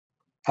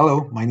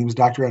Hello, my name is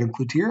Dr. Adam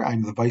Cloutier.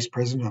 I'm the Vice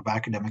President of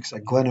Academics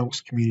at Glen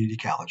Community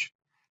College.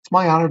 It's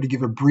my honor to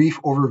give a brief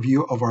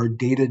overview of our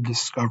data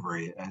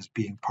discovery as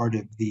being part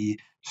of the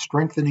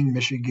Strengthening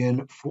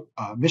Michigan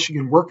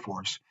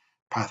Workforce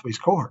Pathways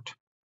cohort.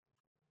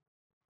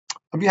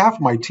 On behalf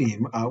of my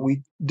team,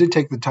 we did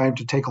take the time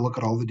to take a look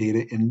at all the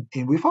data, and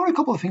we found a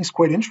couple of things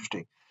quite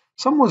interesting.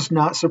 Some was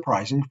not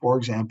surprising. For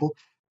example,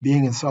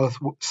 being in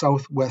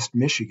Southwest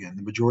Michigan,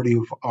 the majority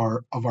of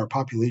our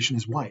population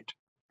is white.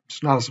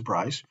 It's not a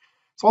surprise.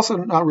 It's also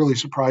not really a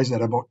surprise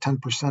that about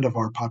 10% of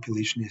our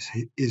population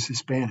is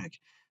Hispanic.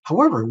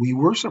 However, we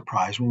were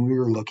surprised when we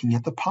were looking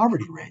at the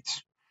poverty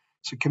rates.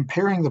 So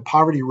comparing the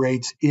poverty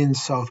rates in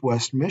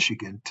Southwest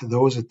Michigan to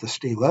those at the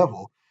state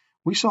level,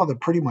 we saw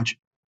that pretty much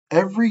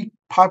every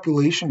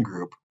population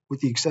group, with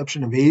the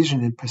exception of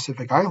Asian and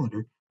Pacific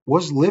Islander,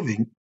 was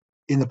living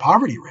in the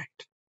poverty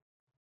rate.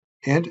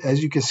 And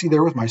as you can see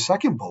there with my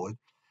second bullet,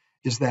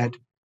 is that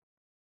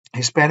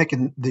Hispanic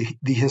and the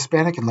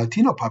Hispanic and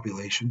Latino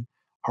population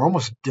are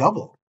almost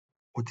double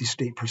what the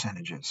state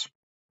percentage is.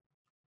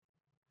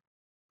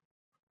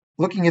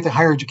 Looking at the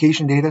higher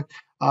education data,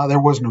 there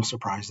was no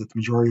surprise that the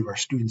majority of our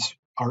students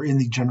are in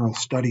the general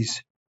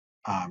studies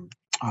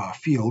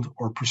field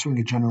or pursuing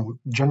a general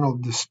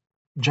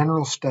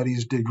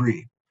studies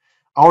degree.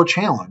 Our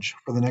challenge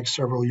for the next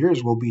several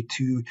years will be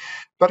to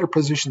better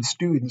position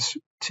students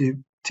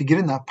to get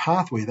in that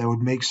pathway that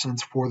would make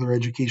sense for their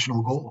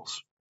educational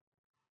goals.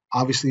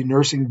 Obviously,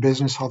 nursing,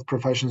 business, health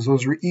professions,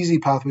 those are easy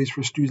pathways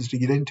for students to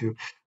get into,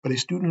 but a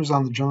student who's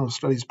on the general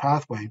studies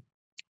pathway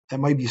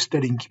that might be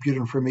studying computer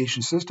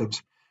information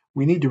systems,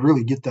 we need to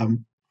really get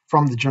them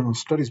from the general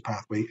studies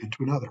pathway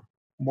into another.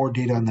 More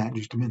data on that in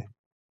just a minute.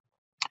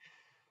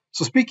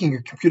 So speaking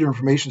of computer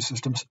information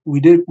systems, we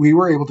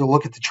were able to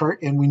look at the chart,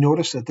 and we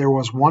noticed that there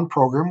was one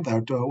program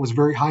that was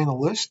very high on the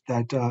list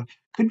that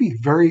could be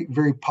very,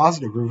 very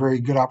positive or very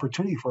good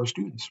opportunity for our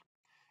students.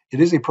 It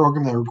is a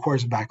program that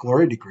requires a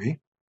baccalaureate degree,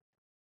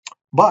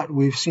 but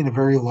we've seen a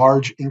very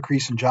large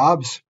increase in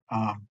jobs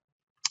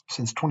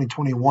since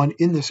 2021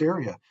 in this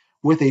area,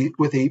 with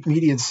a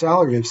median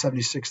salary of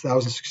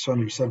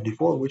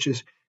 $76,674, which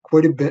is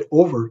quite a bit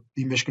over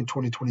the Michigan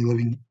 2020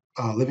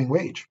 living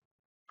wage.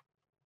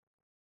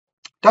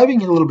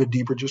 Diving in a little bit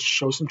deeper, just to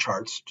show some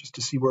charts, just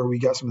to see where we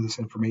got some of this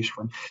information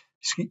from.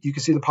 You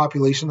can see the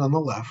population on the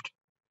left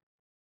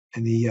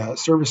and the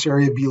service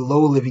area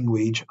below living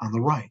wage on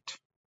the right.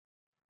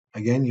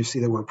 Again, you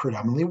see that we're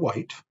predominantly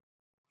white.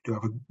 We do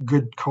have a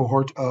good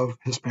cohort of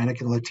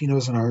Hispanic and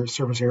Latinos in our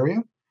service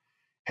area.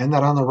 And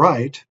that on the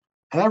right,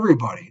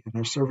 everybody in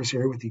our service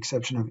area, with the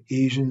exception of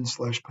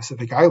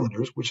Asian/Pacific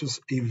Islanders, which is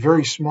a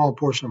very small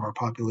portion of our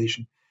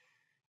population,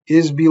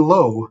 is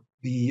below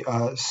the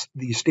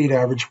state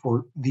average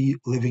for the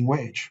living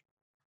wage.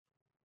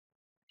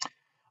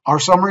 Our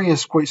summary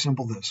is quite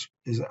simple. This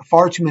is that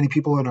far too many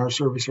people in our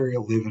service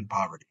area live in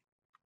poverty.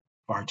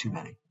 Far too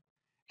many.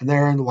 And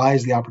therein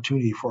lies the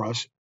opportunity for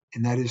us,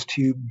 and that is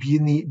to be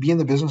in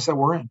the business that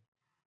we're in.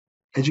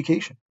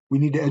 Education. We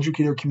need to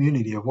educate our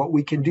community of what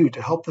we can do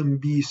to help them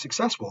be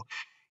successful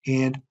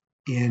and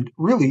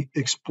really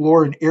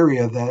explore an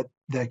area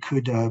that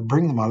could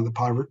bring them out of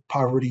the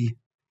poverty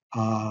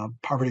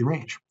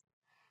range.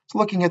 So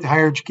looking at the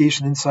higher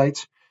education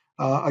insights,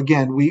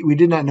 again, we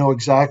did not know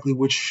exactly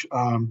which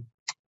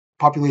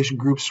population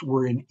groups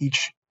were in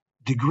each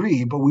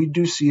degree, but we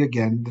do see,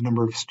 again, the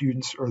number of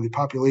students or the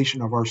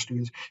population of our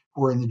students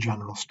who are in the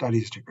general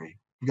studies degree.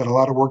 We've got a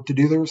lot of work to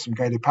do there, some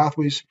guided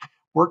pathways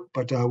work,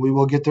 but we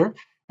will get there.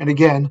 And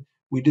again,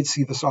 we did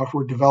see the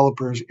software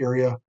developers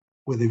area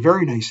with a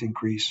very nice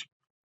increase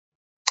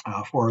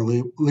for our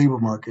labor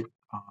market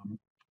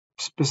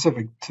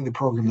specific to the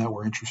program that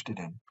we're interested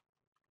in.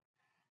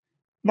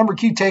 Number of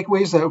key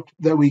takeaways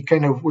that we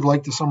kind of would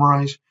like to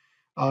summarize.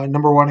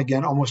 Number one,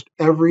 again, almost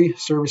every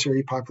service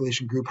area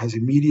population group has a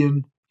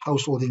median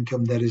household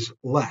income that is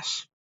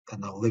less than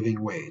the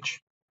living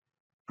wage.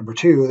 Number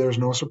two, there's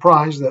no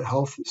surprise that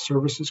health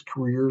services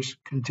careers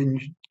continue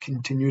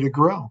to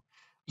grow.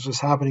 This was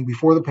happening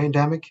before the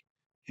pandemic.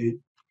 It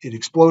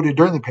exploded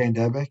during the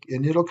pandemic,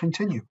 and it'll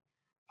continue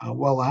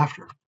well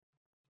after.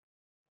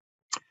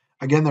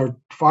 Again, there are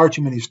far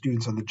too many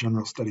students on the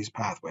general studies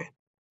pathway.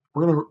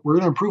 We're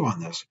gonna improve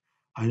on this.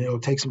 I know it'll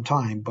take some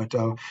time, but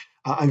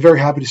I'm very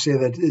happy to say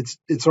that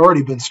it's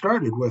already been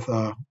started with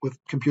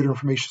computer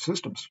information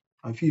systems.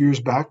 A few years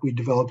back, we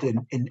developed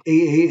an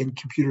AA in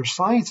computer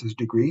sciences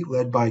degree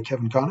led by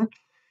Kevin Connor,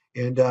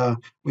 and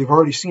we've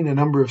already seen a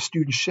number of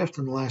students shift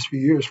in the last few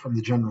years from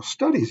the general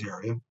studies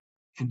area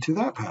into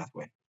that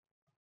pathway.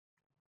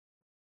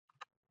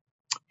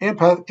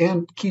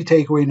 And key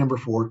takeaway number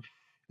four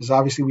is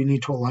obviously we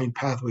need to align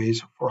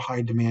pathways for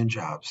high demand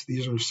jobs.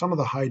 These are some of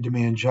the high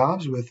demand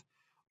jobs with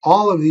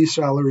all of these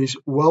salaries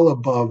well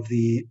above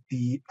the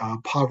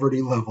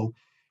poverty level.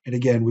 And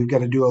again, we've got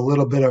to do a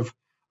little bit of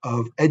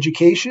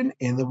education,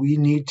 and that we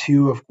need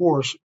to, of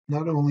course,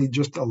 not only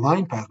just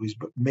align pathways,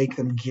 but make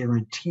them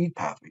guaranteed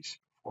pathways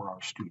for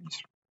our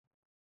students.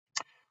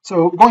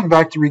 So going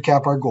back to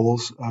recap our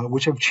goals,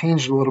 which have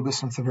changed a little bit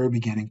since the very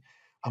beginning,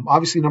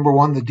 Obviously, number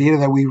one, the data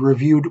that we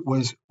reviewed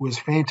was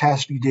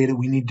fantastic data.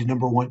 We need to,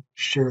 number one,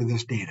 share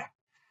this data.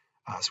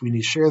 So we need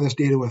to share this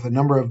data with a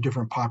number of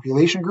different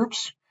population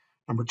groups.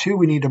 Number two,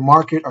 we need to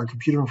market our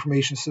computer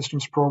information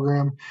systems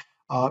program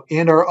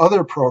and our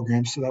other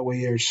programs so that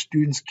way our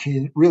students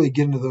can really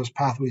get into those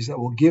pathways that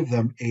will give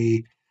them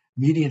a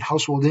median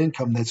household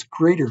income that's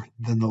greater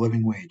than the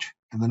living wage.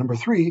 And then number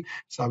three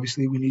is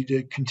obviously we need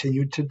to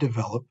continue to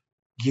develop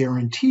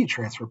guaranteed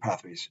transfer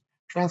pathways.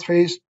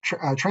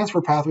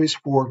 Transfer pathways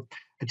for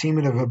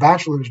attainment of a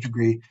bachelor's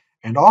degree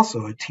and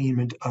also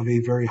attainment of a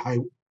very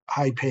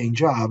high paying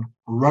job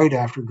right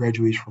after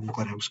graduation from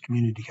Glen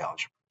Community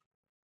College.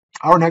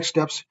 Our next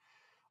steps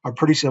are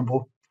pretty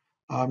simple.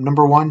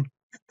 Number one,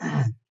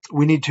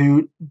 we need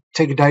to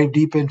take a dive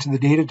deep into the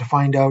data to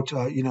find out,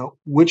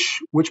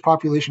 which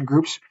population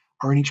groups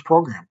are in each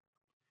program.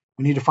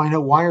 We need to find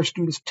out why are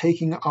students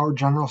taking our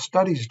general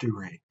studies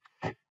degree.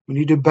 We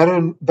need to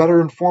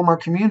better inform our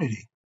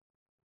community,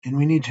 and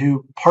we need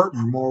to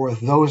partner more with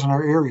those in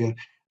our area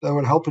that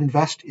would help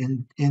invest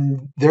in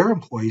their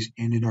employees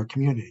and in our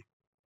community.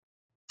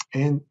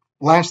 And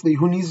lastly,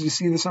 who needs to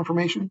see this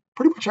information?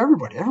 Pretty much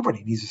everybody.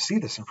 Everybody needs to see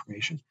this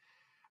information.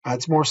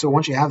 It's more so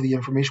once you have the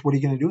information, what are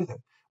you going to do with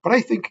it? But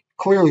I think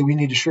clearly we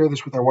need to share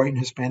this with our white and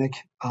Hispanic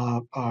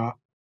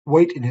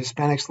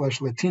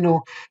 /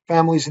 Latino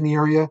families in the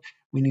area.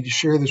 We need to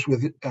share this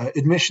with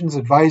admissions,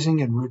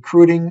 advising, and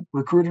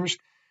recruiters.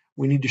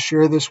 We need to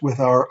share this with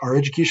our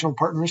educational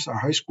partners, our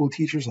high school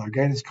teachers, our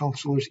guidance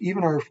counselors,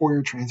 even our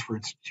four-year transfer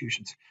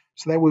institutions.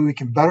 So that way we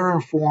can better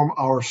inform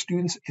our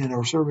students and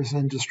our service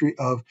industry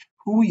of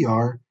who we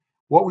are,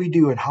 what we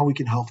do, and how we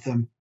can help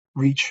them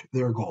reach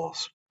their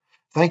goals.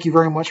 Thank you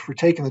very much for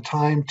taking the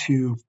time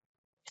to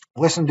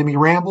listen to me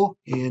ramble,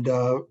 and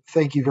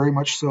thank you very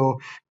much so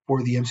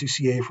for the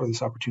MCCA for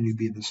this opportunity to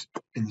be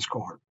in this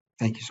cohort.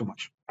 Thank you so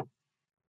much.